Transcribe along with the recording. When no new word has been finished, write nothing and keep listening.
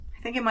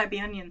I think it might be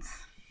onions.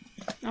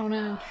 Oh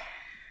no.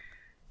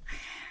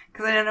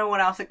 Because I don't know what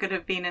else it could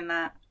have been in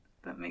that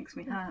makes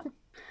me hurt.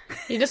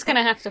 You're just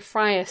gonna have to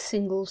fry a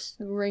single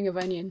ring of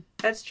onion.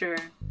 That's true.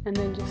 And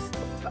then just...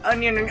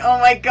 Onion ring. Oh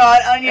my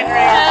god, onion ring.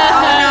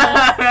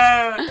 Oh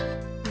no.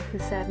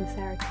 This is Sad and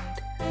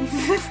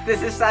Sarahcade.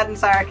 This is Sad and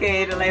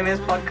Sarahcade, a Lame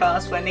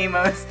podcast where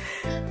Nemo's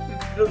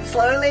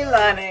slowly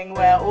learning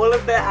where all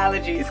of their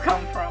allergies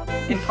come from.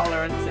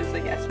 Intolerances, I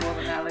guess, more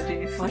than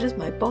allergies. Why does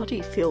my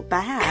body feel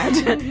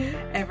bad?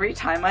 Every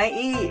time I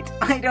eat.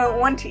 I don't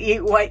want to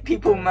eat white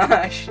people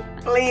mush.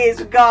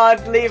 Please,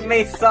 God, leave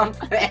me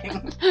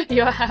something.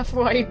 Your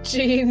half-white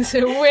genes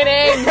are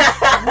winning.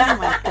 Oh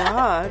my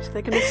god,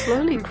 they're gonna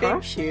slowly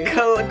crush you.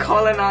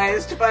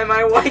 Colonized by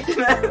my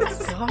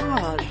whiteness.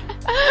 God.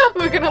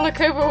 We're gonna look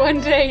over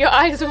one day, your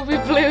eyes will be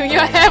blue,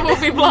 your hair will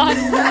be blonde.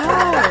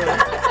 No.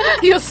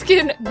 Your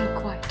skin,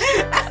 milk white.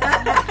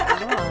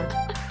 God.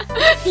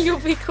 You'll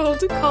be called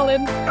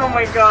Colin. Oh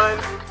my god.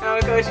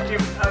 I'll go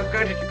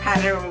to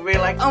Japan and we'll be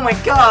like, oh my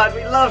god,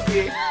 we love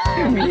you.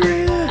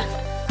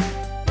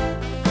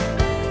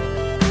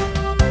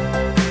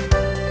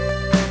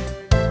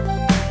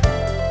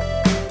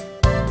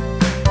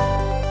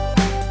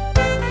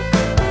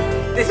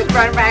 This is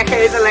Brand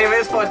Barricade, the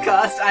Lamest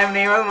podcast. I'm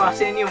Nemo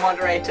Martin, your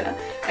moderator.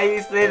 I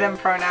use they, them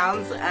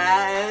pronouns,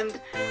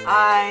 and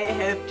I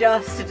have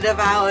just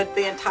devoured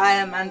the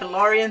entire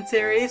Mandalorian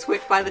series,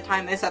 which by the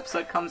time this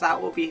episode comes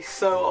out will be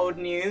so old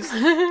news.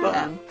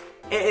 But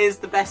it is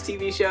the best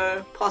TV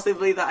show,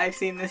 possibly, that I've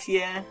seen this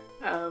year.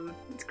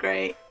 It's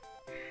great.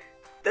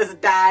 There's a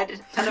dad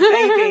and a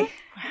baby.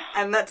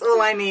 And that's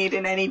all I need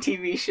in any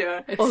TV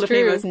show. It's All of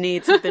true. Nemo's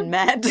needs have been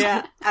met.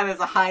 Yeah, and there's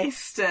a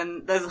heist,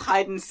 and there's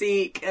hide and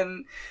seek,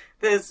 and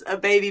there's a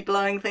baby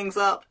blowing things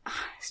up.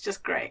 It's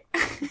just great.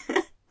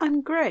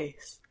 I'm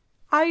Grace.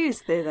 I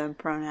use they, them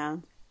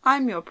pronouns.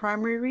 I'm your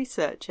primary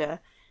researcher.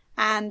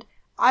 And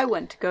I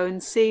went to go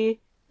and see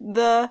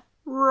the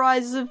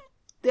rise of,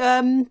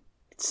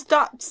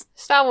 Star Wars.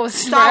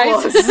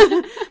 Wars.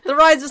 The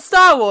rise of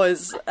Star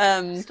Wars.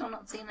 Still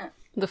not seen it.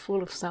 The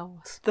Fall of Star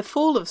Wars. The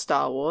fall of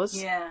Star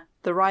Wars. Yeah.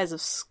 The rise of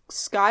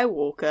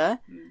Skywalker,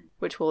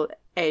 which will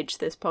age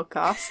this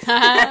podcast.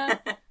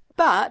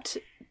 But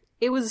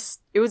it was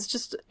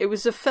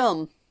a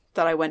film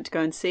that I went to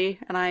go and see,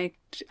 and I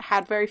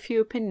had very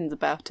few opinions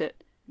about it.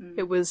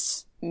 It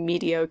was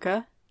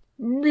mediocre.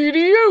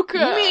 Mediocre!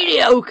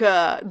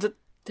 The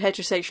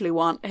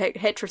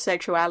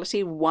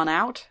heterosexuality won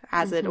out,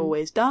 as it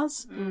always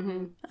does.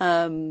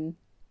 Mm-hmm.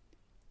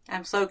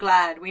 I'm so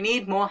glad. We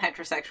need more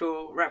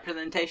heterosexual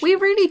representation. We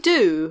really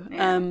do.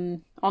 Yeah.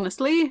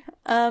 Honestly,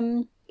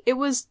 it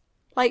was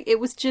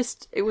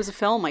a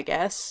film, I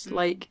guess.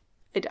 Like,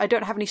 I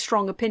don't have any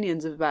strong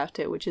opinions about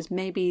it, which is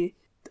maybe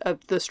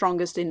the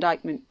strongest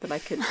indictment that I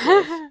could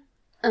give.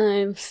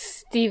 I'm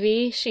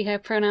Stevie, she, her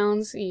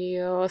pronouns,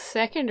 your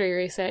secondary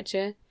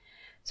researcher.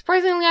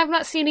 Surprisingly, I've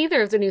not seen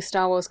either of the new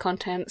Star Wars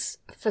contents.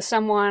 For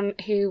someone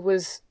who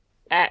was,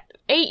 at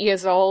 8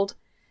 years old,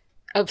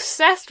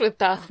 obsessed with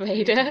Darth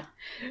Vader,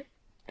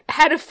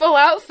 had a full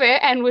outfit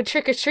and would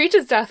trick-or-treat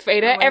as Darth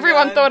Vader. Oh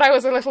Everyone God. thought I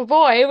was a little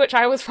boy, which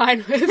I was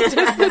fine with.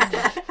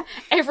 Just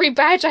every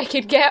badge I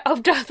could get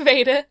of Darth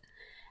Vader.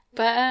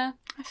 But, I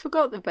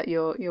forgot about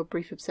your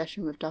brief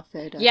obsession with Darth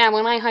Vader. yeah,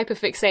 when I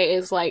hyperfixate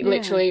is, like,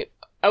 literally,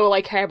 all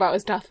I care about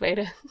is Darth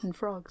Vader. And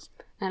frogs.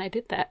 And I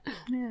did that.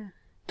 Yeah.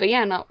 But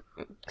yeah, not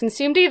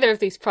consumed either of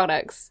these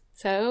products.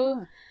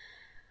 So,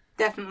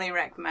 Definitely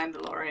wreck the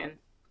Mandalorian.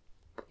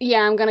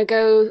 yeah, I'm gonna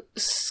go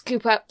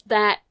scoop up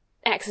that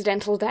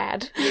accidental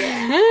dad.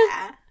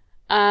 Yeah.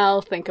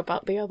 I'll think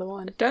about the other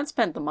one. Don't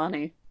spend the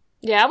money.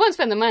 Yeah, I won't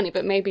spend the money,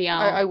 but maybe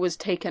I'll... I was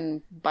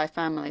taken by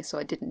family, so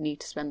I didn't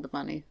need to spend the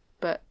money.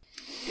 But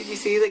Did you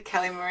see that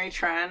Kelly Marie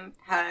Tran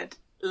had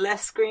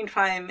less screen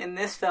time in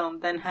this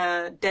film than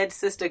her dead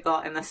sister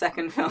got in the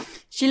second film?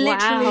 she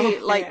Wow.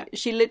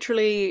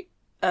 literally,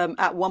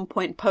 at one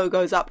point, Poe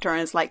goes up to her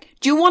and is like,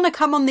 "Do you want to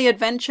come on the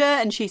adventure?"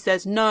 And she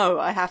says, "No,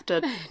 I have to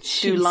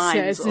do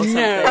lines says or something."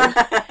 no.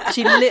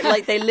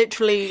 They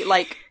literally,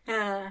 like,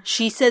 Yeah.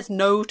 she says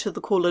no to the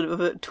call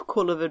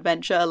of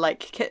adventure.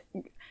 Like,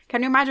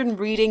 can you imagine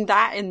reading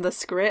that in the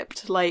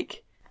script?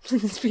 Like,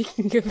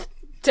 Speaking of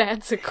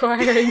dads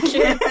acquiring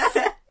kids,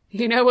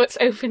 you know what's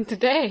open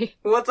today?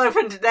 What's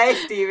open today,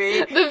 Stevie?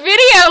 The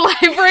video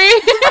library!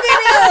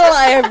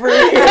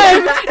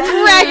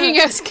 Dragging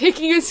us,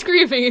 kicking and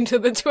screaming into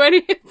the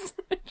 20th.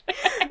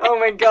 Oh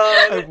my I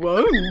god.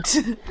 won't.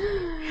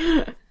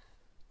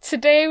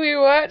 Today we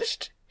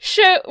watched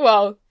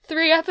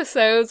 3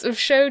 episodes of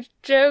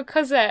Shoujo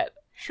Cosette.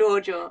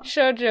 Shoujo.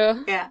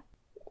 Shoujo. Yeah.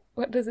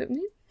 What does it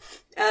mean?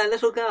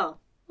 Little girl.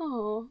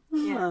 Oh.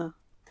 Yeah.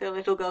 The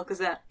Little Girl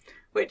Cosette.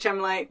 Which I'm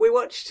like, we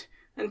watched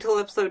until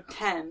episode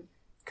 10,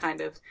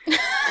 kind of.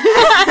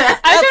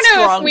 I don't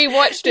know strong. if we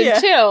watched Yeah.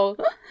 until.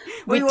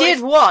 We We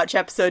did watch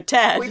episode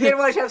 10. We did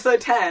watch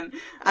episode 10.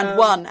 and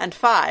 1 and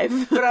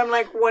 5. But I'm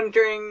like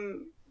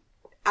wondering,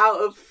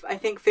 out of, I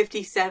think,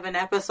 57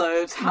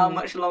 episodes, how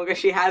much longer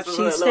she has as a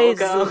She little stays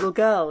girl. as a little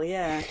girl,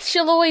 yeah.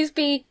 She'll always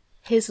be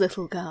his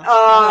little girl.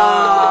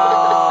 Oh.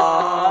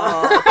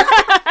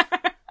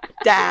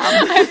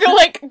 Damn. I feel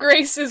like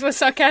Grace's was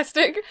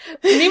sarcastic.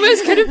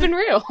 Nemo's could have been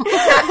real.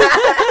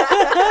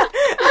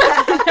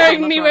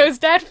 Knowing Nemo's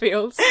dad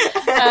feels.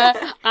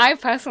 I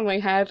personally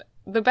had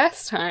the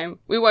best time.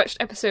 We watched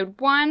episode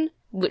 1,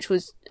 which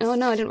was... Oh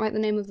no, I didn't write the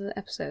name of the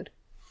episode.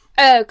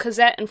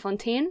 Cosette and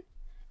Fantine.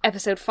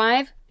 Episode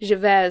 5,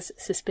 Javert's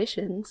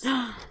Suspicions.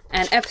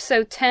 And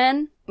episode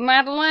 10,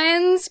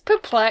 Madeleine's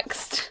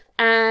Perplexed.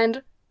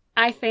 And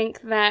I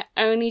think that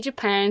only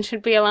Japan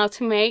should be allowed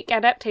to make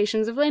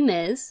adaptations of Les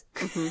Mis.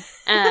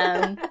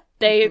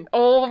 They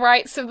all the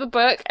rights of the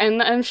book,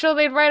 and I'm sure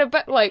they'd write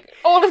a like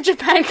all of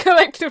Japan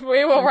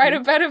collectively will write a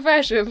better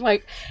version.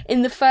 Like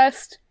in the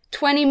first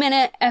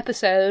 20-minute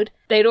episode,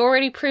 they'd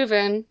already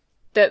proven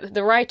that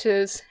the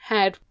writers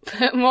had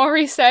put more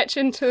research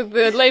into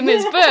the Les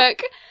Mis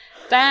book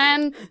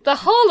than the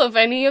whole of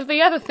any of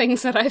the other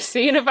things that I've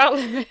seen about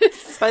Les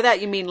Mis. By that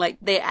you mean, like,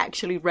 they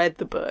actually read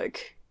the book?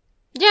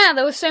 Yeah,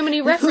 there were so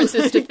many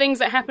references to things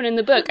that happen in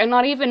the book, and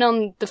not even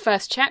on the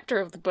first chapter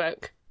of the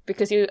book,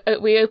 because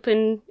we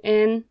open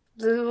in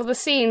the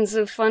scenes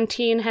of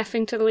Fantine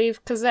having to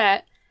leave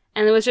Cosette,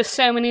 and there was just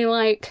so many,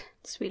 like...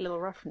 Sweet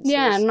little references.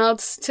 Yeah,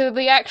 nods to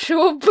the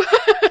actual book.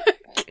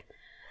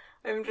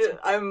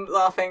 I'm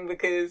laughing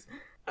because,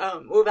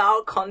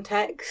 without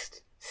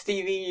context,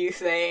 Stevie, you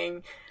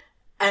saying...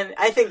 And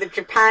I think that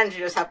Japan should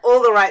just have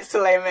all the rights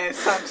to Les Mis.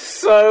 Sounds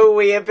so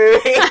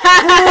weeaboo.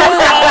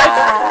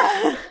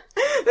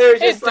 They were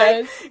just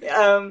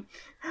the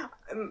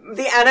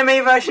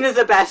anime version is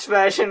the best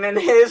version, and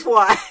here's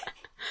why.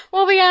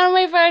 Well, the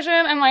anime version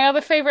and my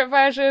other favourite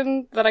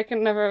version that I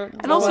can never...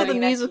 And also the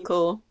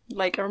musical.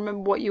 Like, I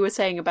remember what you were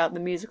saying about the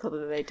musical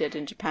that they did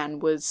in Japan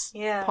was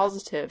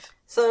positive.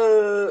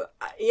 So,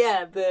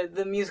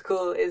 the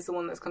musical is the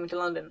one that's coming to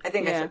London. I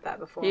think I said that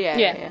before.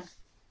 Yeah.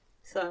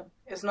 So,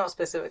 it's not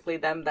specifically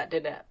them that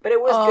did it. But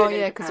it was good. Oh,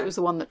 yeah, because it was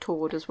the one that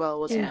toured as well,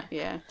 wasn't it?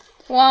 Yeah.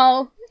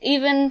 Well,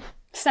 even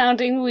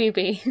sounding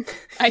weeby,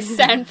 I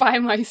stand by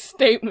my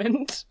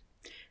statement.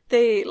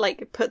 They,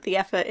 like, put the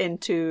effort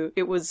into...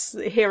 It was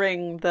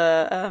hearing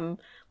the,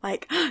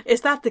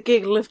 is that the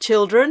giggle of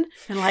children?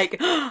 And,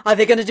 like, are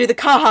they going to do the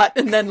cart?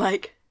 And then,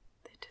 like,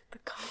 they did the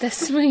cart. They're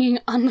swinging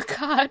on the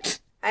cart.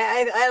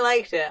 I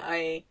liked it.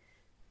 I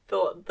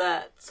thought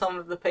that some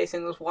of the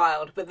pacing was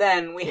wild, but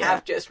then we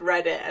have just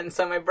read it, and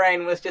so my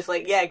brain was just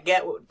like, get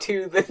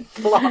to the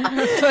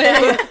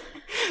plot.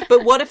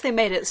 But what if they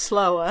made it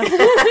slower?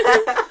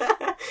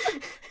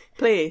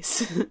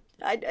 Please.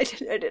 I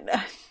don't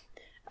know.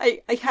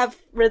 I have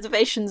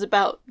reservations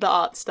about the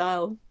art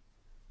style.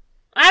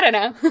 I don't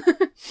know.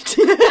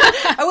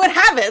 I would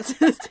have it.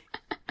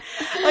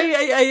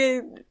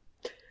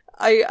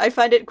 I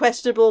find it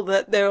questionable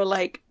that they were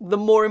like, the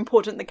more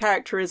important the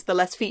character is, the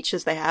less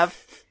features they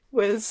have,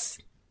 was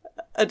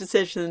a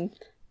decision.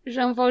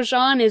 Jean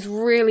Valjean is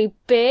really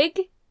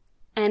big,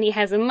 and he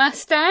has a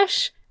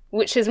mustache,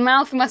 which his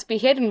mouth must be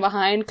hidden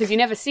behind, because you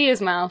never see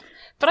his mouth.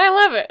 But I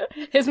love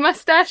it. His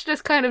mustache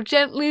just kind of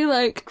gently,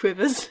 like...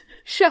 quivers.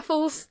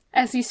 Shuffles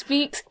as he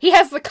speaks. He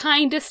has the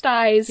kindest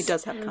eyes. He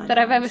does have kind that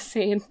eyes. I've ever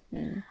seen.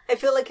 Mm. I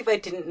feel like if I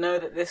didn't know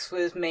that this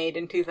was made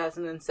in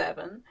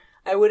 2007,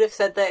 I would have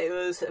said that it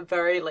was a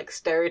very, like,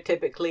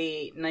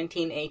 stereotypically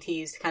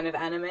 1980s kind of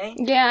anime.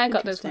 Yeah, I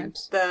got those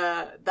vibes.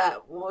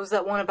 What was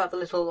that one about the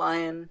little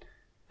lion?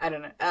 I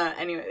don't know.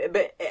 Anyway,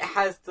 but it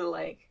has the,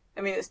 like...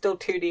 I mean, it's still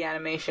 2D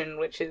animation,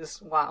 which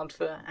is wild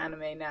for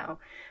anime now.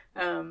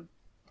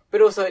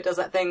 But also it does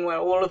that thing where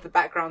all of the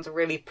backgrounds are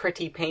really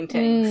pretty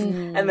paintings,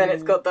 and then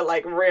it's got the,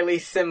 like, really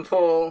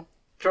simple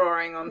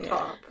drawing on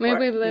top.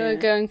 Maybe they were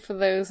going for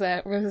those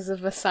Roses of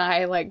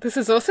Versailles, like, this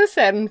is also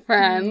set in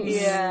France.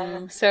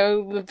 Yeah.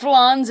 So the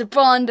blondes are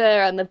blonder,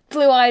 and the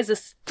blue eyes are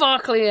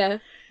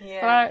sparklier.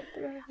 Yeah.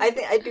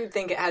 I do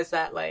think it has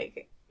that,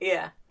 like,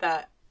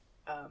 that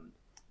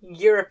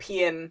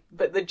European,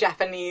 but the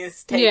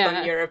Japanese take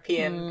on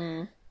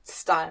European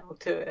style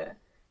to it.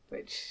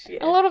 Which,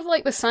 a lot of,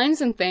 like, the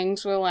signs and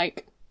things were,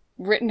 like,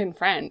 written in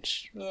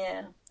French.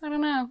 Yeah. I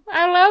don't know.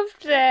 I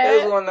loved it.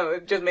 There was one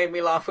that just made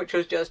me laugh, which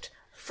was just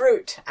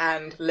fruit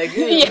and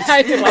legumes. Yeah,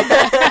 I did like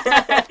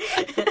that.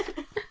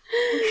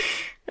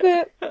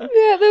 But,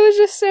 yeah, there was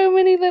just so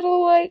many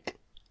little, like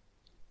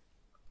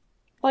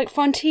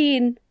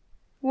Fantine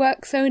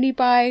works only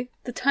by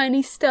the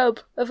tiny stub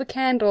of a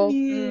candle,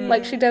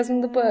 like she does in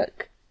the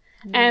book.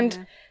 Yeah.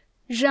 And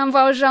Jean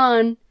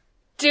Valjean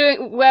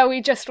doing where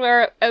we just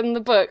were in the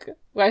book,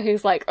 where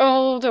he's like,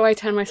 oh, do I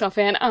turn myself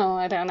in? Oh,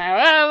 I don't know.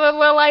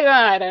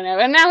 I don't know.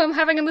 And now I'm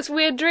having this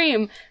weird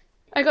dream.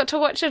 I got to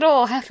watch it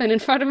all happen in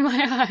front of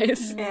my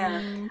eyes.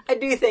 Yeah. I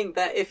do think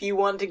that if you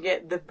want to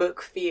get the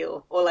book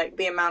feel, or, like,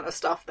 the amount of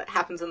stuff that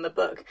happens in the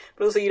book,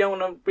 but also you don't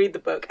want to read the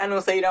book, and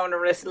also you don't want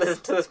to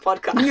listen to this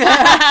podcast.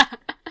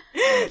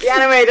 The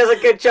anime does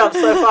a good job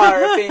so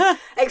far of being...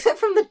 Except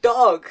from the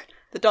dog.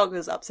 The dog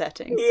was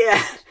upsetting.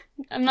 Yeah.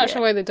 I'm not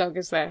sure why the dog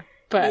is there.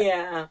 But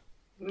yeah,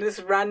 this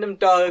random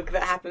dog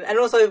that happened, and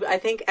also I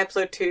think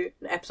episode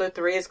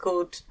 3 is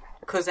called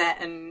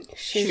Cosette and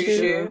Shoo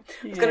Shoo.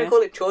 I was going to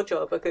call it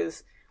Cho-Cho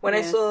because when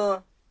I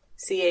saw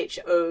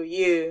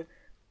CHOU,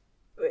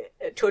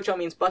 Cho-Cho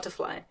means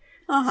butterfly.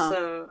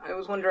 So I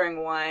was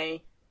wondering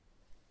why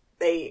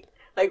they,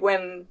 like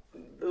when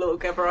little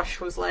Gavroche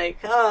was like,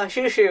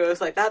 Shoo Shoo, I was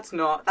like,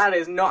 that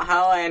is not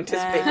how I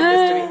anticipated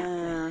this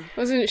to be.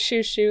 Wasn't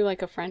shoo shoo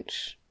like a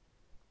French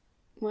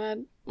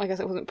word? I guess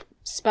it wasn't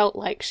spelt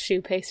like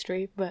choux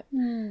pastry, but...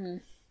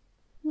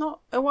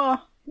 Not...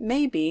 Well,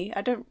 maybe.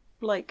 I don't,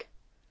 like...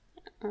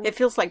 It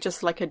feels like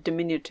just like a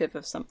diminutive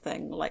of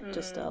something, like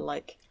just a,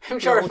 like... I'm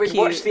sure if we'd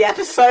watched the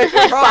episode...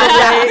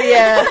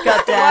 yeah,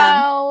 goddamn.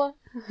 Well...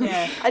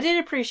 Yeah, I did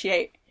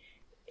appreciate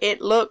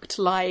it looked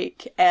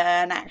like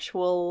an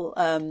actual,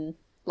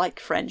 like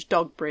French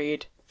dog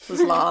breed. It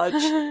was large.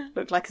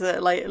 looked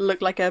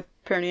like a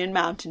Pyrenean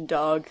mountain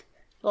dog.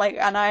 Like,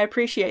 and I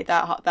appreciate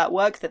that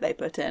work that they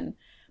put in.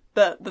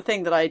 But the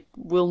thing that I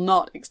will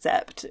not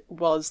accept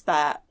was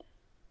that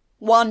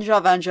Jean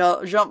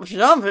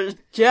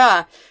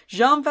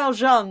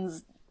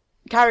Valjean's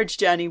carriage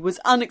journey was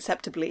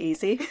unacceptably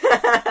easy.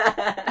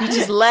 He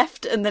just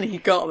left and then he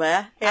got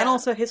there. Yeah. And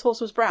also his horse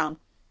was brown.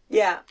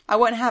 Yeah. I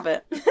won't have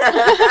it.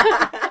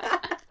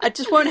 I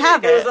just won't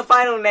have it. It was the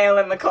final nail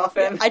in the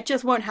coffin. I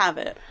just won't have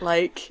it.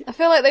 Like, I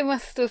feel like they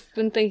must have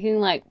been thinking,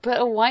 like, but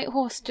a white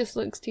horse just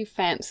looks too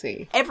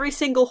fancy. Every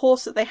single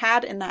horse that they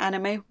had in the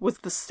anime was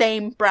the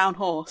same brown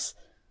horse.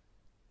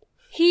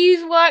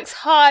 He works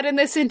hard in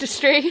this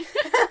industry.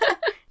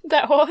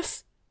 That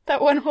horse.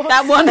 That one horse.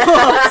 That one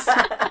horse.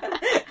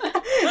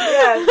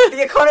 Yeah,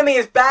 the economy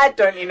is bad,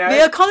 don't you know?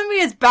 The economy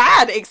is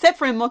bad, except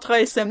for in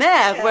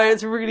Montreuil-sur-Mer, where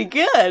it's really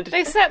good.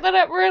 They set that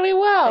up really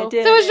well. They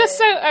did. There was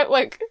just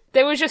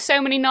there was just so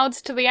many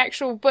nods to the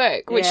actual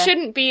book, which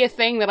shouldn't be a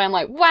thing that I'm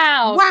like,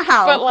 wow.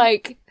 Wow. But,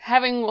 like,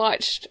 having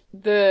watched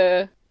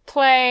the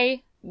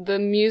play, the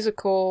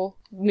musical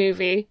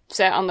movie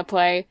set on the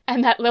play,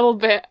 and that little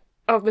bit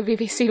of the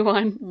BBC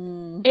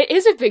one, it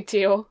is a big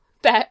deal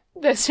that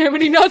there's so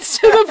many nods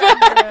to the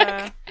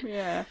book.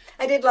 Yeah.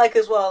 I did like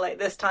as well, like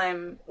this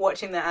time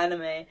watching the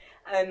anime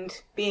and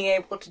being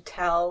able to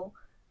tell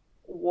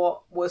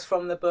what was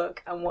from the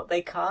book and what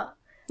they cut.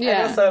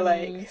 Yeah. And also,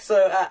 like,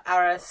 so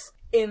Aris,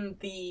 in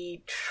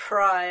the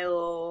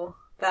trial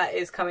that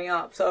is coming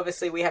up, so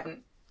obviously we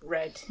haven't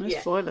read No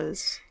yet.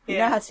 spoilers. You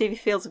Yeah. know how Stevie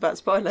feels about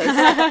spoilers.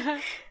 But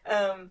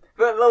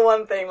the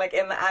one thing, like,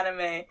 in the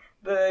anime,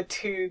 the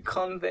two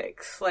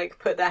convicts, like,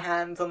 put their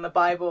hands on the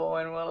Bible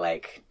and were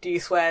like, do you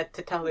swear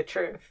to tell the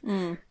truth?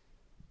 And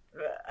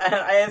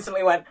I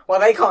instantly went, well,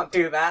 they can't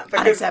do that.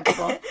 Because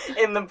Unacceptable.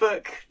 in the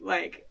book,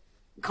 like,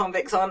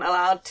 convicts aren't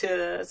allowed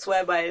to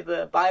swear by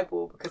the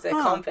Bible because they're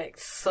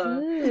convicts. So,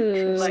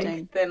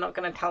 like, they're not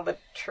going to tell the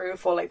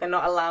truth, or, like, they're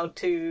not allowed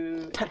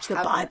to... Touch the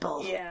have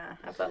Bible.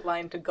 have that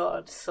line to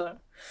God, so...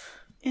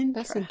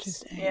 That's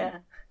interesting. Yeah.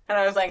 And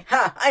I was like,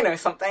 I know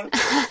something.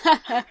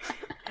 There's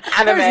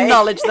Anime.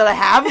 knowledge that I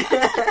have.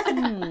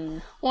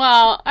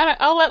 Well,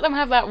 I'll let them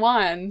have that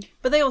one.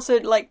 But they also,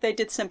 like, they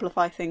did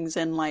simplify things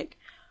in, like,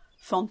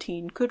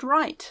 Fantine could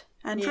write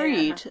and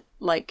read,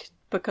 like,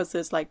 because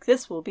there's, like,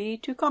 this will be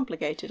too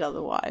complicated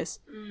otherwise.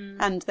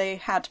 And they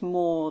had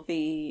more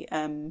the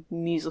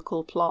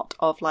musical plot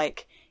of,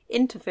 like,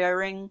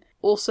 interfering.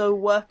 Also,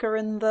 worker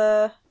in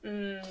the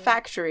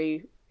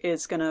factory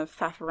is going to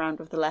faff around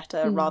with the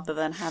letter rather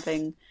than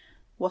having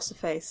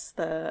what's-her-face,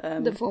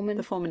 the foreman.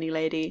 The foreman-y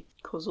lady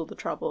cause all the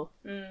trouble.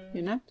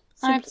 You know?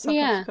 Sometimes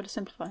you've got to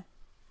simplify.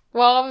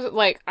 Well,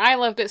 I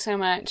loved it so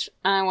much,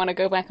 I want to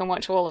go back and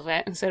watch all of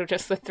it instead of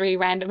just the 3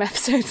 random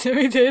episodes that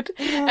we did.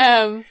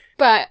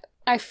 But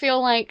I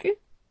feel like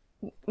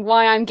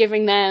why I'm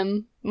giving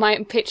them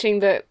my pitching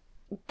that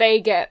they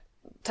get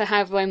to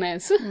have Les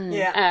Mis.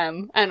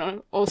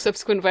 And all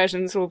subsequent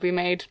versions will be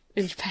made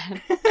in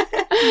Japan.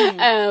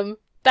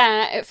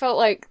 That it felt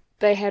like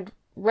they had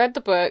read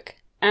the book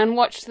and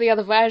watched the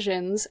other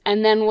versions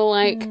and then were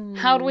like,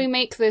 how do we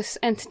make this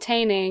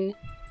entertaining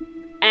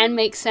and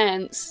make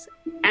sense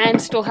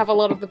and still have a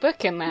lot of the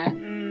book in there?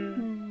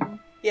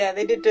 Yeah,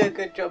 they did do a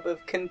good job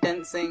of cutting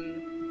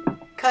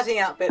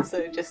out bits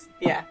that are just,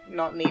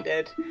 not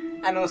needed,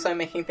 and also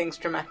making things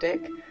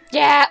dramatic.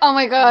 Yeah, oh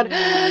my god.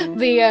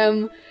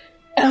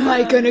 Am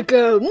I gonna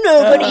go?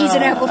 No, but he's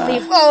an apple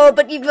thief. Oh,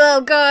 but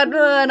God,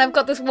 and I've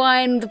got this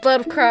wine, the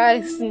blood of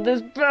Christ, and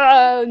this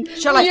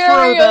Shall I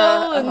throw the...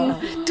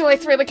 and do I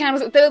throw the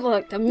candles? They were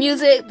like, the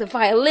music, the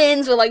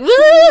violins were like,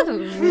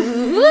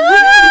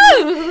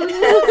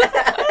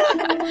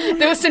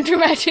 there were some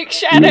dramatic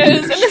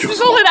shadows, and this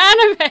is all an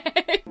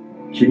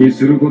anime. 気に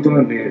すること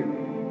なんて、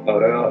あ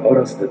れはア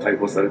ラスで逮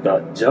捕された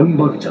ジャン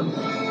バルジャン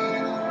だ。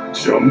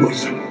ジャンバル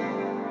ジャン。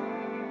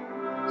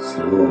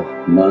そう、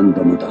何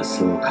度も脱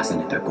走を重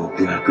ねた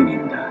極悪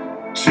人だ。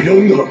違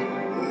うんだ。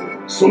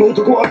その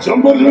男はジャ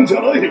ンバルジャンじ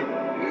ゃない。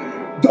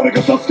誰か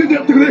助けて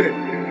やってくれ。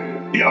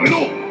やめ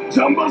ろ。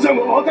ジャンバルジャン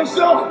は私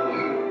だ。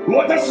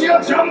私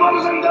がジャンバ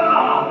ルジャンだ。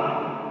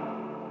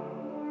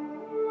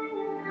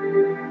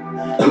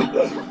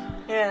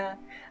Yeah,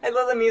 I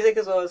love the music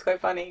as well. It's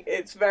quite funny.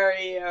 It's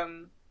very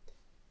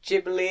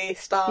Ghibli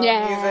style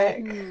Yeah.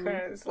 music.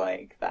 Where it's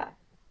like that.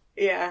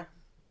 Yeah.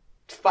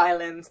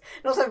 Violins.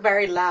 And also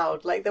very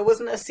loud. Like, there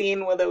wasn't a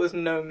scene where there was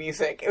no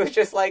music. It was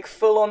just, like,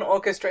 full-on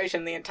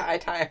orchestration the entire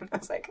time. I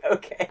was like,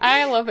 okay.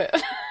 I love it.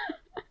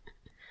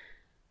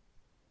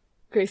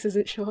 Grace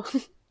isn't sure.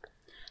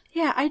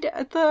 Yeah, I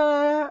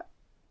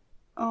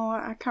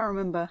can't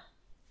remember.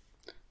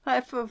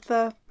 I felt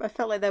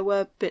like there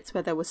were bits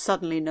where there was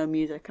suddenly no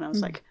music, and I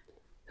was like,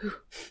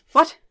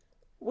 what?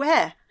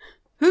 Where?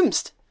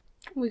 Whomst?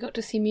 We got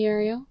to see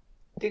Muriel.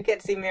 Did get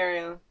to see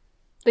Muriel.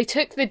 They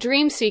took the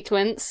dream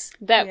sequence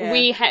that Yeah.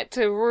 we had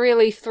to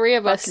really, three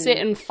of us, Fucking sit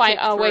and fight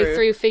get our way through.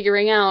 through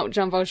figuring out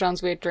Jean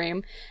Valjean's weird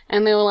dream.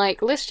 And they were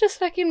like, let's just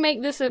fucking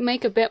make this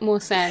make a bit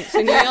more sense.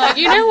 And you're like,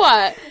 you know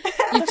what?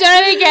 You've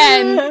done it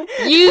again.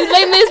 You,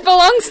 Les Mis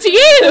belongs to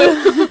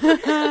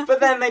you. But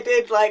then they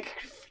did, like,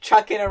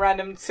 chuck in a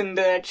random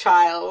Cinder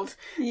child.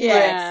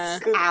 Yeah.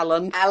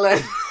 Alan.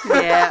 Alan.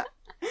 Yeah.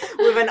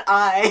 With an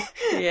I.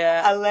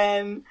 Yeah.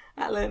 Alan,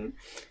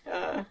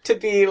 to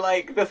be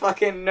like the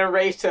fucking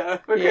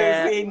narrator because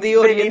Yeah, the the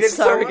audience needed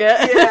someone-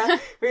 surrogate. Yeah,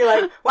 be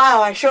like,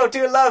 wow, I sure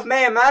do love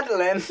Mayor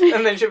Madeline,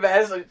 and then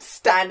Javert's like,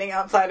 standing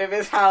outside of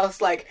his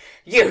house, like,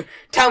 you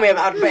tell me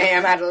about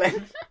Mayor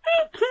Madeline.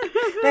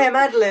 Mayor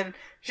Madeline,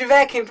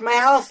 Javert came to my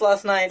house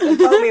last night and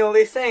told me all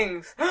these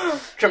things.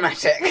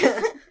 Dramatic.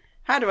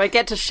 How do I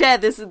get to share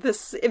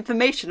this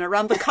information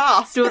around the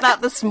cast without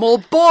the small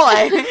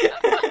boy?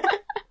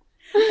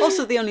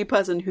 Also, the only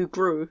person who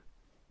grew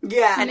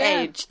Yeah, and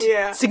aged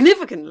Yeah.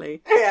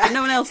 significantly. Yeah.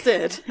 No one else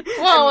did.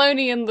 Well,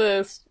 only in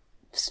the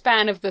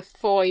span of the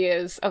 4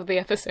 years of the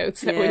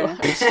episodes that we Yeah.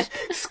 watched.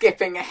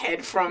 Skipping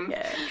ahead from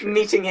Yeah,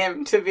 meeting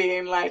him to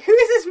being like, who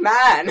is this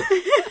man?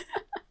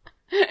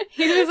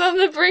 He was on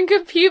the brink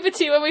of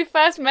puberty when we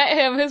first met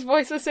him. His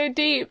voice was so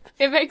deep.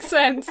 It makes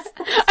sense.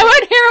 I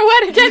won't hear a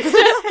word against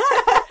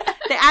it.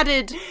 They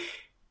added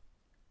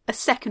a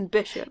second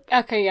bishop.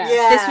 Okay, yeah.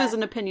 Yeah. This was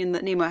an opinion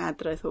that Nemo had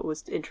that I thought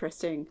was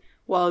interesting.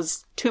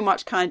 Was too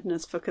much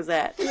kindness for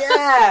Cosette.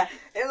 Yeah,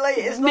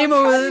 it's not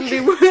Nemo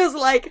was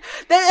like,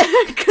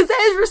 Cosette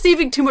is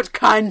receiving too much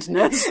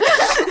kindness.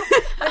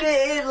 but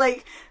it is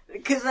like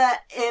because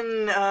that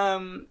in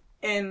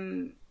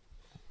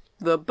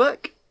The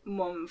book.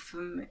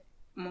 Montfermeil,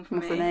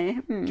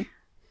 Hmm.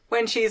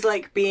 when she's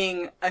like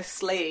being a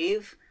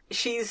slave,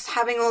 she's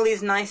having all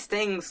these nice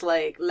things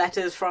like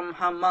letters from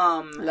her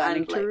mum, Learning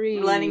and to like,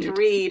 read. learning to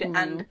read,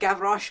 and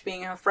Gavroche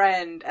being her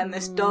friend, and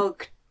this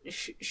dog.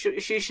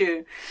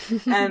 Shushu,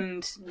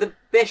 and the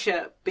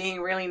bishop being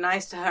really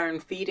nice to her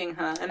and feeding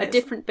her, and A it's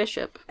different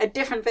bishop. a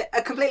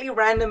completely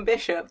random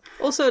bishop.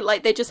 Also,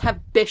 like, they just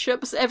have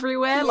bishops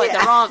everywhere. Like, Yeah.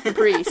 there aren't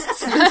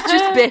priests. There's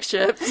just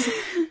bishops.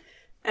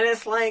 And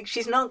it's like,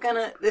 she's not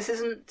gonna, this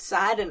isn't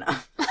sad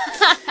enough.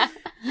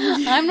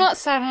 I'm not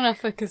sad enough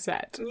for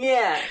Cosette.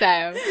 Yeah.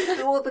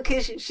 So, Well,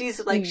 because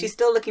she's like, she's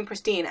still looking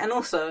pristine. And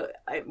also,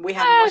 we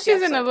haven't watched the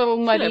she's in a episode.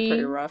 little They're pretty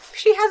muddy... rough.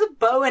 She has a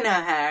bow in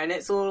her hair, and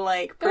it's all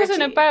like It pretty.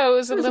 wasn't a bow, it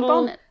was a was a little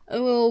bonnet. A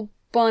little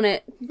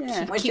bonnet.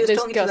 Yeah. When she Keep was those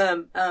talking girls-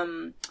 to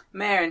the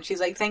mayor, and she's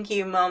like, "Thank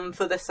you, Mum,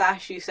 for the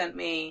sash you sent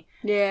me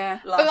Yeah.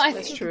 last But I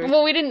week." true.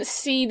 well, we didn't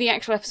see the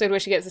actual episode where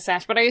she gets the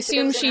sash, but I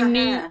assume was in she her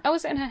knew... hair. Oh,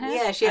 was it in her hair?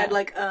 Yeah, she had Oh.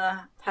 like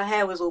her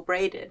hair was all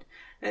braided.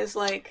 And it's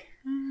like,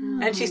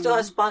 and she still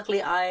has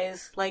sparkly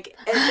eyes. Like,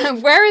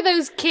 it's Where are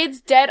those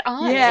kids' dead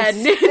eyes? Yeah,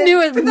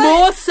 New is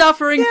more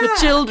suffering Yeah.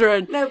 for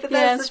children. no, but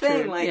Yeah, that's the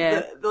thing. true. Like,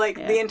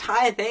 Yeah. the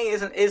entire thing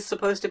is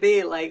supposed to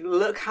be like,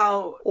 look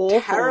how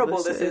Awful terrible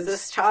this this is. is.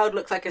 This child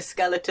looks like a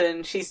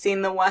skeleton. She's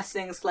seen the worst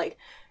things. Like,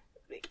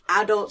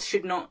 adults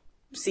should not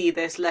see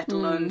this, let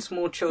alone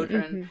small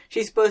children.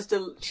 She's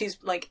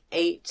like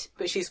 8,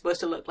 but she's supposed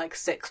to look like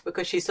 6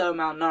 because she's so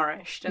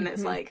malnourished. And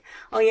it's like,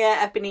 oh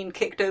yeah, Eponine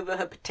kicked over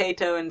her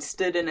potato and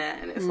stood in it.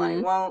 And it's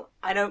like, well,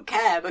 I don't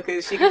care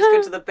because she can just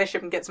go to the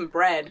bishop and get some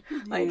bread.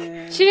 Like,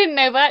 She didn't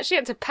know that. She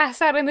had to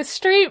pass out in the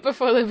street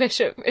before the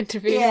bishop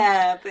intervened.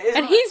 yeah, but it's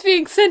And not- he's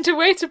being sent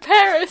away to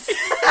Paris.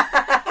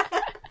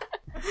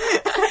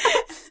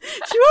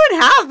 She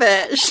won't have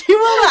it. She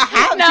will not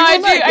have it. No,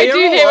 I do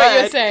hear what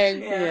you're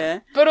saying. Yeah.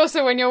 But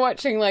also when you're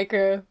watching like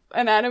an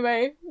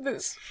anime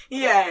that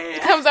yeah.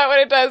 comes out when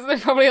it does, they're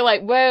probably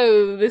like,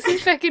 whoa, this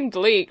is fucking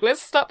bleak.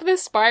 Let's stop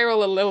this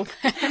spiral a little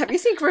bit. Have you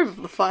seen Grave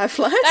of the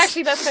Fireflies?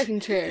 Actually, that's fucking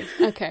true.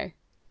 Okay.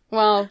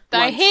 Well,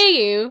 I Once. hear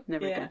you.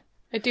 Never Yeah. again.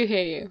 I do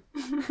hear you.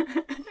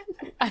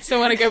 I still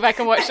want to go back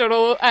and watch it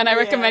all, and I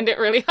recommend it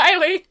really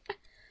highly.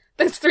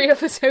 Those 3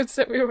 episodes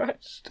that we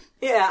watched.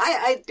 Yeah,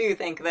 I do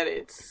think that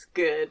it's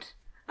good.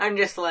 I'm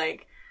just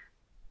like,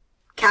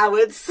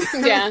 cowards.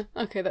 Yeah,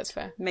 okay, that's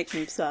fair. Makes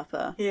him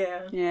suffer.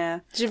 Yeah. Yeah.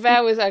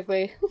 Javert was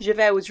ugly.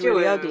 Javert was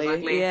really Really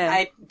ugly. Yeah.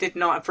 I did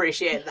not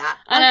appreciate that.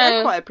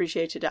 I quite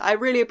appreciated it. I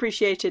really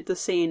appreciated the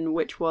scene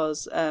which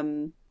was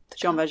Jean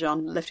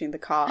Valjean lifting the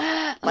car.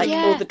 Like,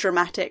 yeah. all the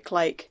dramatic,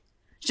 like,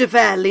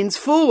 Javert leans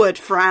forward,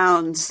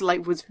 frowns,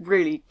 like, was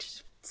really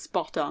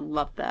spot on.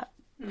 Loved that.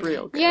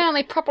 Real good. Yeah, and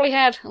they probably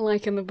had,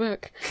 like in the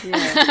book,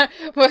 Yeah.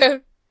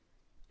 where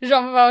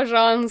Jean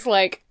Valjean's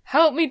like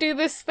help me do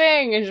this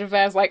thing. And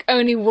Javert's like,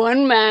 only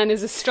one man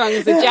is as strong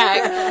as a jack.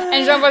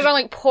 And Jean Valjean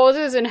like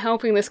pauses in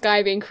helping this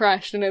guy being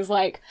crushed and is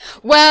like,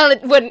 well,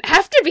 it wouldn't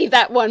have to be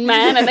that one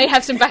man. And they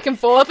have some back and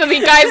forth and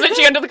the guy's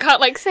literally under the cart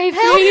like, save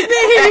me.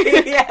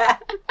 Yeah.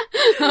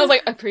 I was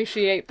like,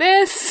 appreciate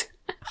this.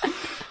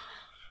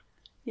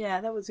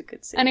 Yeah, that was a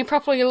good scene. And he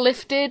properly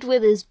lifted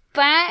with his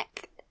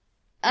back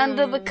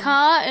under the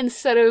cart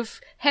instead of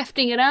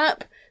hefting it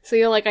up. So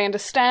you're like, I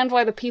understand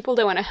why the people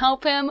don't want to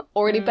help him.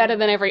 Already better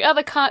than every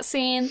other cart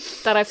scene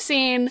that I've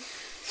seen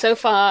so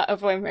far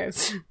of Les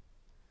Mis.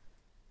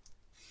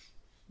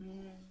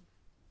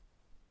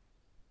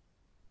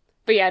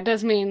 But yeah, it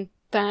does mean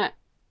that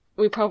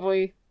we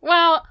probably...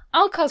 Well,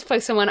 I'll cosplay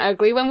someone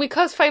ugly when we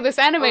cosplay this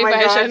anime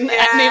version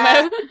at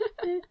Nemo.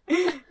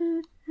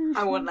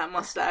 I want that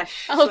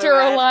mustache. I'll so draw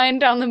bad. a line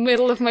down the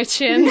middle of my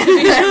chin to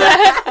be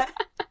sure.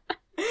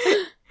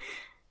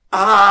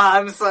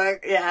 I'm so...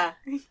 Yeah.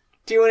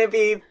 Do you want to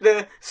be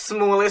the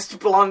smallest,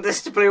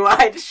 blondest,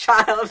 blue-eyed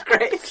child,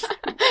 Grace?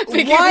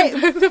 Why?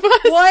 Both of us.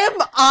 Why am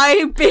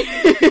I being...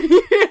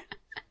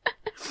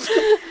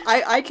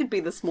 I could be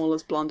the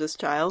smallest, blondest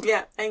child.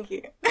 Yeah, thank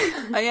you.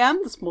 I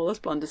am the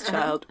smallest, blondest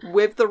child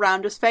with the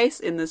roundest face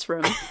in this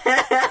room.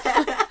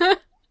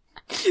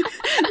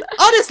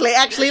 Honestly,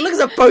 actually, look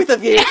at both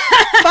of you.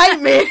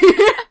 Fight me.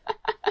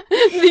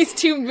 These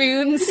two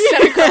moons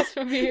set across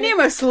from you.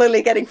 Nemo's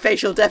slowly getting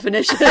facial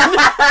definition.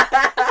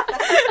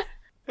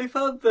 I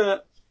felt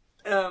that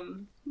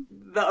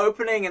the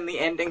opening and the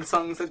ending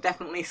songs are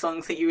definitely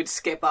songs that you would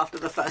skip after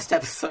the first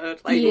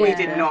episode. Like, we Yeah.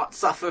 did not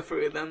suffer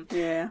through them.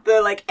 Yeah.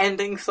 The, like,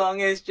 ending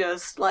song is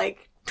just,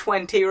 like,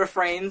 20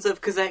 refrains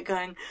of Cosette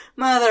going,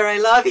 Mother, I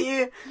love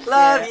you,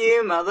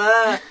 you,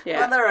 Mother, Yeah.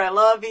 Mother, I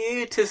love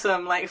you, to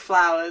some, like,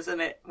 flowers, and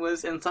it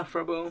was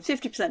insufferable.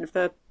 50% of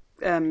the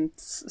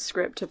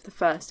script of the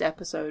first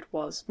episode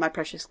was My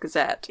Precious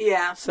Gazette.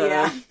 Yeah, So,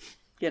 yeah.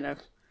 you know.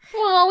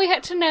 Well, we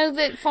had to know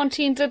that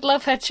Fantine did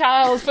love her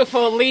child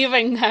before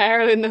leaving her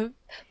in the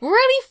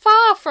really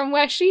far from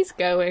where she's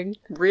going.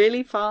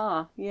 Really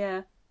far.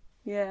 Yeah.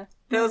 Yeah.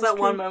 There was that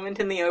one moment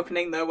in the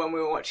opening, though, when we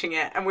were watching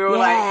it, and we were Yeah.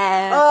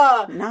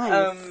 like, oh!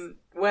 Nice.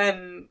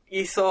 When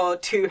you saw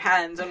two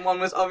hands, and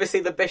one was obviously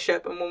the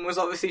bishop, and one was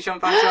obviously Jean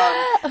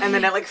Valjean, and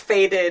then it, like,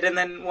 faded, and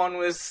then one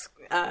was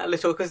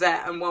little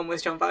Cosette, and one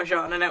was Jean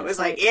Valjean, and it was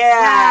like,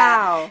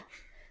 yeah!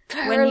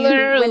 Wow.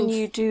 When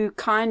you do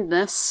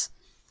kindness,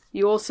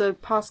 you also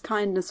pass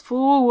kindness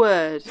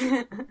forward.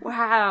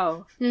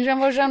 Wow. And Jean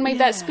Valjean made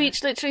that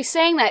speech literally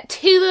saying that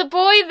to the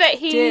boy that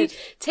he Did.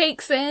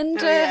 takes in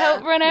to yeah.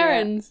 help run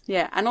errands.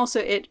 Yeah, and also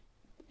it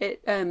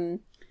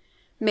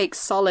makes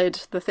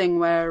solid the thing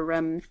where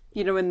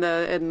you know, in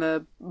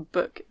the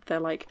book they're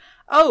like,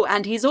 oh,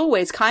 and he's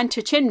always kind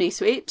to chimney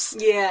sweeps.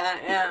 Yeah,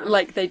 yeah.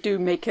 Like, they do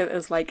make it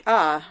as like,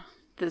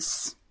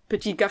 this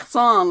petit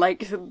garçon,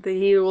 like,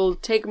 he will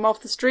take him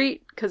off the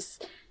street because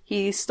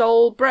he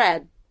stole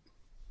bread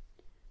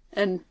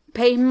and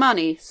pay him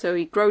money so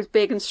he grows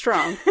big and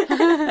strong.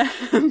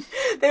 It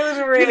was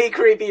really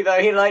creepy, though.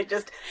 He, like,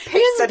 just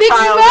picks a picks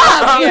child him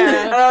up, up.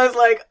 yeah. And I was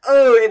like,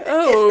 if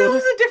Oh. there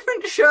was a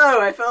different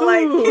show, I felt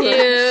like...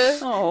 Yeah.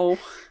 Oh.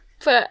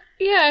 But,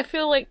 yeah, I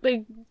feel like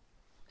they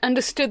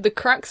understood the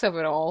crux of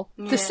it all.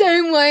 The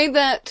same way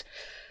that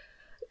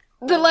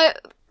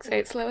say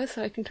it slower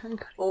so I can try and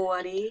cut it.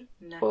 Owari,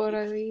 naki,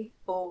 Orari,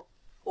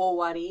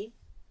 owari,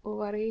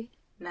 owari,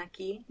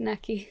 naki,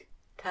 naki,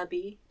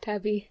 tabi,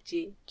 tabi,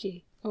 ji,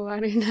 ji.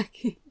 Owari,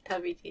 naki,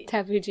 tabiji.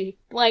 tabiji.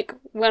 Like,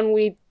 when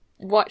we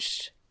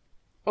watched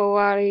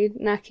Owari,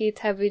 naki,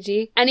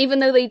 tabiji, and even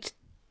though they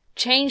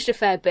changed a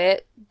fair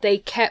bit,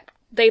 they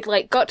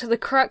like, got to the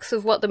crux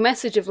of what the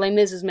message of Les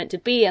Mis is meant to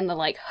be, and the,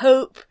 like,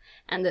 hope,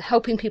 and the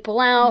helping people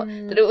out,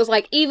 that it was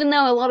like, even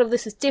though a lot of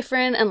this is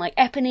different, and, like,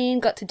 Eponine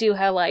got to do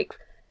her, like,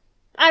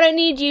 I don't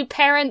need you,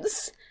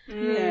 parents,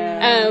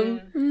 Yeah.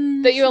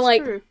 that you're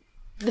like, True.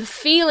 the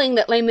feeling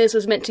that Les Mis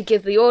was meant to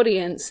give the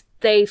audience,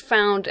 they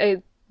found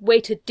a way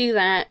to do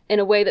that in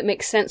a way that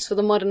makes sense for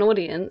the modern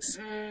audience.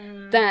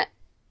 That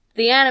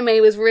the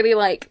anime was really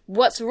like,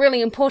 what's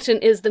really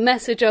important is the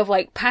message of,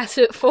 like, pass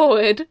it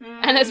forward.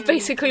 And that's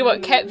basically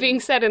what kept being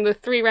said in the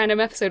 3 random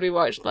episodes we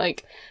watched.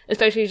 Like,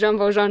 especially Jean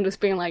Valjean just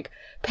being like,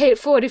 pay it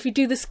forward, if you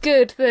do this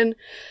good, then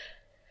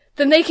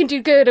they can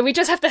do good, and we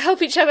just have to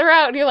help each other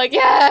out. And you're like,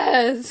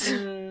 yes!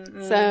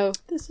 So,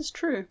 This is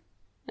true.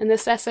 in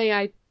this essay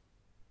I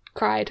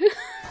cried.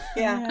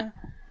 Yeah.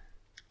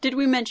 Did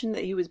we mention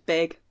that he was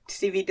big?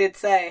 Stevie did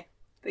say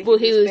that Well,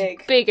 he was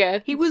big.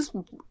 bigger. He was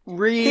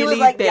really He was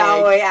like big.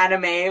 yaoi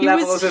anime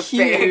levels of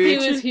huge. big.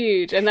 He was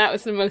huge, and that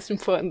was the most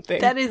important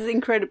thing. That is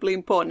incredibly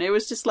important. It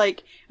was just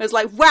like,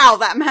 wow,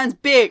 that man's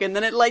big, and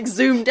then it like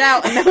zoomed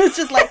out, and there was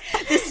just like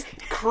this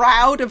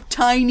crowd of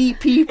tiny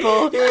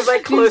people. He was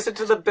like closer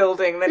to the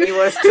building than he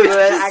was to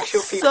the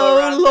actual people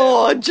around So him.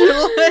 large,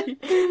 like,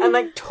 And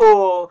like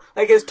tall,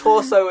 like his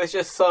torso was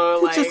just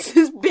so like just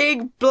this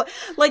big,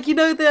 like, you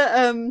know,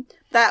 the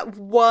that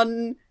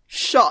one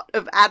shot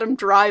of Adam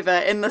Driver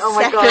in the Oh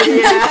my second. God,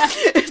 yeah.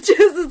 It's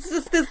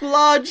just this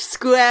large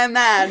square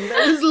man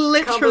that was I can't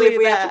literally believe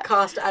we there. have to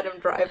cast Adam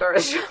Driver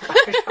as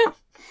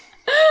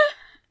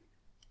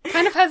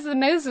Kind of has the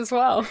nose as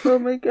well. Oh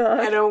my god.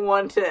 I don't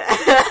want it.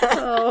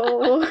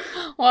 Oh.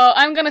 Well,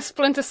 I'm gonna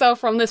splinter cell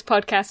from this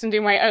podcast and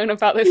do my own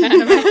about this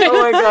anime.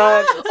 Oh my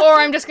god. Or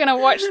I'm just gonna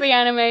watch the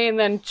anime and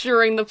then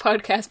during the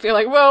podcast be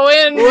like, well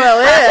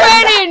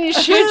in!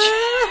 shit!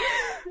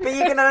 But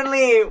you can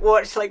only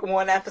watch like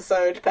one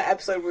episode per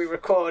episode we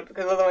record,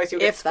 because otherwise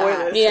you'll get If that.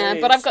 spoilers. Yeah,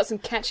 but I've got some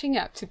catching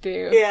up to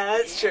do. Yeah,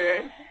 that's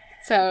true.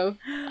 So,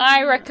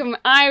 I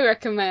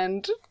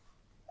recommend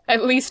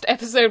at least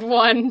episode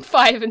 1,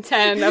 5, and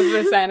 10 of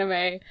this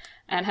anime,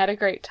 and had a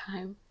great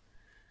time.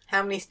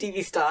 How many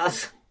Stevie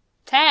stars?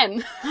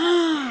 10!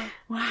 Wow.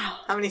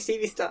 How many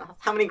Stevie stars?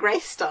 How many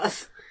Grace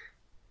stars?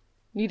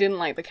 You didn't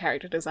like the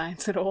character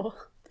designs at all.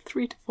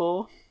 3 to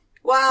 4.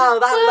 Wow,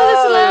 that Oh,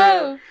 low.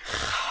 that's low!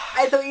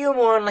 I thought you were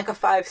more on like a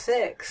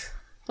 5-6.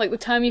 Like, the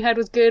time you had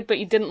was good, but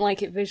you didn't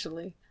like it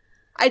visually.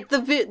 The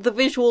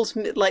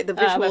visuals, like the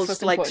that's visuals,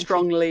 what's like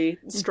important.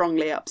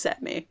 strongly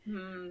upset me.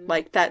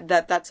 Like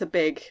that's a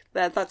big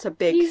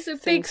He's a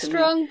thing big, to me.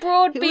 strong,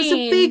 broad It bean. was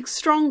a big,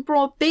 strong,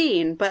 broad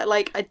bean, but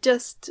like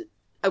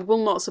I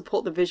will not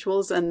support the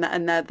visuals, and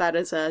that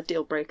is a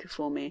deal breaker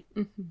for me.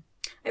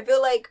 I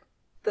feel like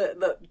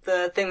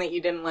the thing that you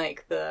didn't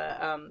like,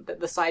 that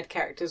the side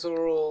characters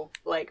are all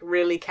like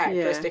really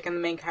characteristic and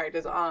the main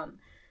characters aren't.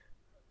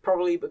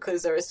 Probably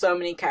because there are so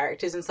many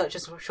characters in such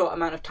a short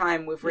amount of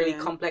time with really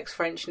complex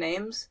French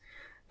names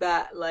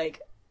that,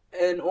 like,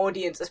 an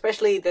audience,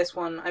 especially this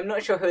one, I'm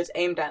not sure who it's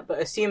aimed at, but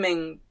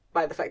assuming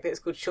by the fact that it's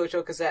called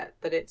Shoujo Gazette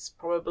that it's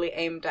probably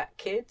aimed at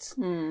kids,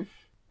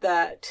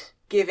 that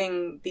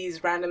giving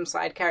these random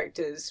side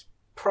characters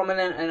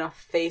prominent enough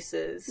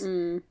faces,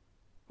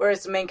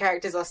 whereas the main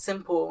characters are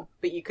simple,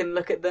 but you can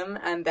look at them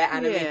and they're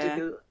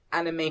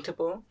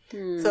animatable.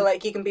 So,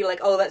 like, you can be like,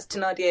 oh, that's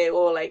Thénardier,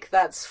 or, like,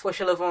 that's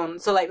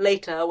Fauchelevent. So, like,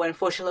 later, when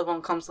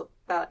Fauchelevent comes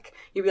back,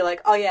 you'll be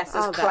like, oh, yes,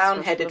 this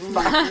clown-headed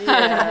fuck.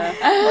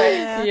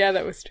 Yeah,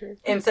 that was true.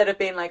 Instead of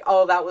being like,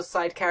 oh, that was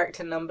side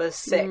character number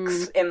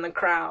 6 in the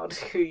crowd,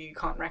 who you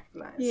can't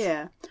recognise.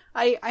 Yeah,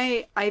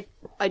 I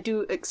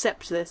do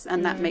accept this,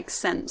 and that makes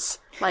sense.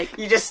 Like,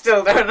 You just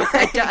still don't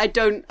like I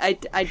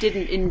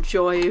didn't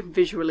enjoy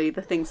visually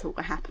the things that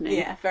were happening.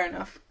 Yeah, fair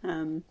enough.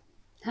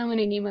 How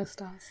many Nemo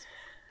stars?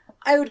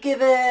 I would give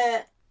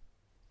it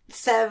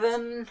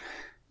 7.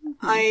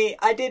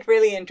 I did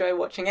really enjoy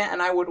watching it,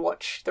 and I would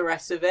watch the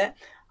rest of it.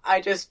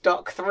 I just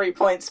dock 3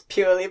 points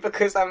purely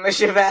because I'm a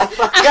Javert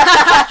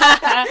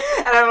fucker.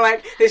 And I'm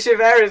like, this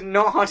Javert is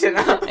not hot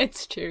enough.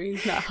 It's true,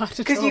 he's not hot at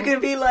all. Because you can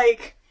be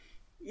like,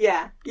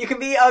 yeah, you can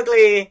be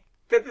ugly,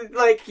 but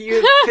like,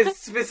 you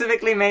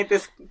specifically made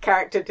this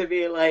character to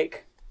be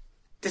like,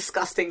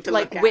 disgusting to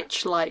Like look at.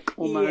 witch-like,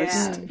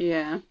 almost.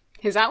 Yeah.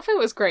 His outfit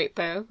was great,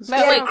 though. That,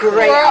 Yeah, like,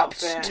 great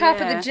cropped outfit. top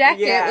of the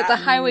jacket Yeah. with the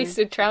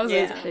high-waisted trousers,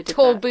 Yeah. They did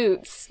tall that.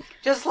 boots.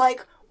 Just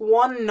like,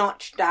 one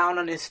notch down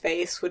on his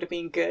face would have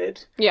been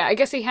good. Yeah, I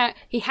guess he had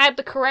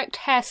the correct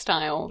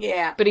hairstyle.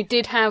 Yeah. But he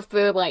did have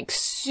the, like,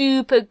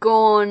 super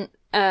gaunt,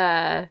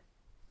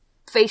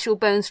 facial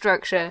bone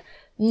structure.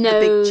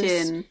 Nose. The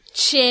big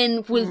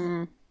Chin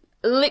with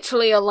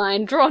literally a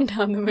line drawn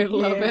down the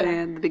middle of it.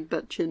 And the big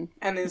butt chin.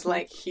 And his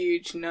like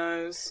huge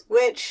nose,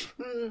 which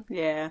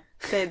Yeah.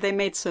 They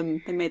made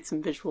some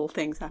visual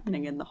things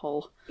happening in the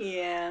whole.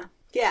 yeah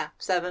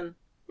 7.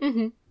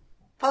 Mm-hmm.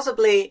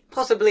 Possibly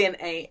an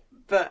 8,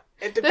 but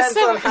it depends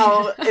seven- on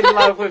how in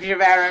love with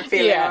Javert I'm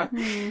feeling. Yeah.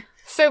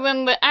 So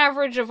then the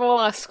average of all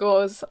our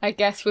scores, I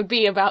guess, would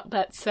be about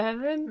that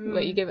 7,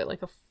 but you give it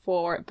like a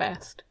 4 at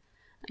best.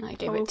 And I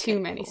gave it too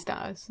many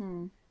stars.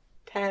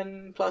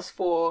 10 plus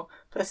 4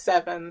 plus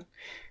 7.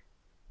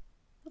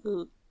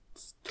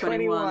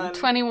 21.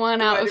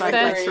 21 out of Divided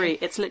 5 by 30. 3.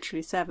 It's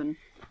literally 7.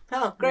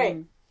 Oh,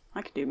 great.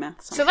 I can do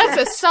maths. So that's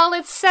a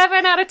solid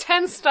 7 out of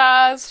 10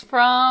 stars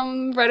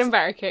from Red and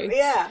Barricades.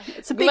 Yeah.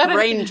 It's a big Let us-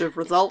 range of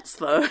results,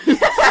 though.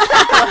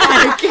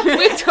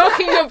 We're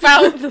talking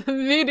about the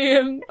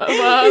median of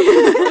our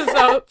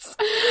results.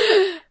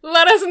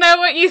 Let us know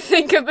what you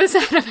think of this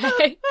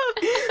anime.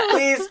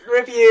 Please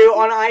review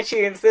on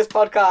iTunes this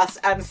podcast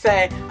and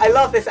say, I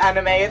love this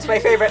anime, it's my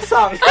favourite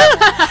song.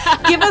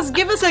 give us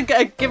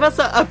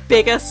a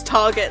bigger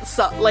target,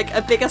 like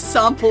a bigger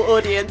sample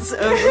audience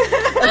of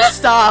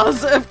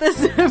stars of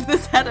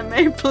this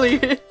anime,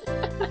 please.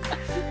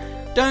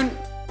 Don't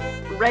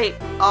rate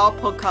our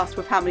podcast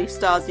with how many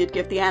stars you'd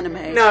give the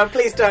anime. No,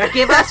 please don't.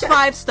 Give us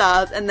 5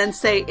 stars and then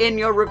say in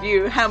your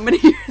review how many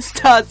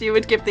stars you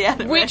would give the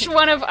anime. Which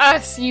one of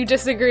us you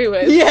disagree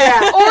with?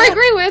 Yeah. Or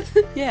agree with.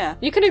 Yeah.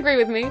 You can agree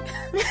with me.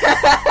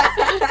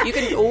 You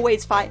can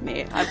always fight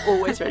me. I'm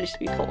always ready to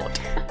be fought.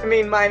 I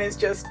mean, mine is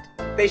just,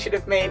 they should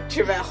have made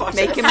Javert hotter.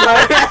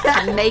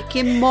 Make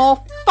him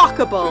more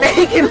fuckable.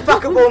 Make him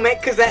fuckable,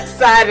 make Cosette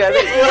sadder.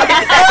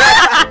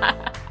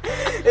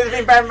 This has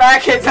been Brand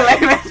Barricades, the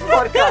Layman's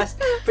podcast.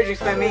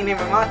 produced by me,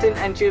 Nima Martin,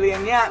 and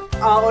Julian Yap.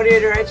 Our audio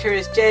director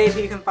is Jade,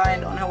 who you can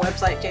find on her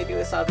website,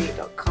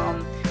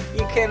 jadewasabi.com.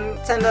 You can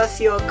send us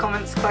your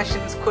comments,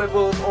 questions,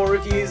 quibbles, or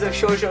reviews of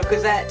Shoujo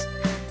Gazette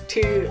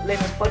to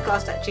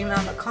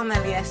lemurspodcast@gmail.com,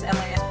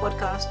 LESMIS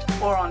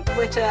podcast, or on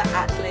Twitter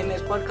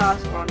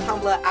 @lemurspodcast, or on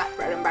Tumblr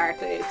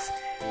 @BreadandBarricades.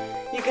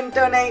 You can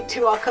donate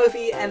to our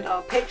Ko-fi and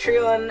our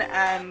Patreon,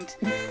 and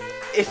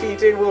if you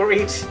do, we'll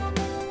read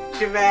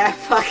Javert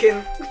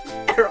fucking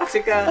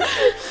erotica.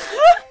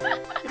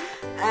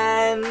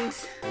 And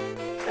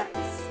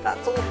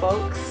that's all,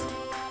 folks.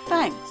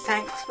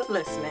 Thanks for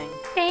listening.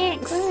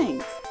 Thanks.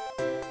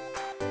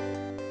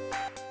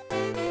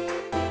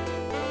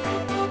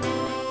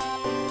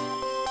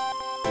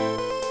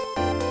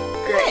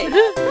 Great.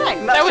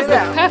 Thanks. That was the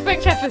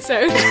perfect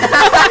episode.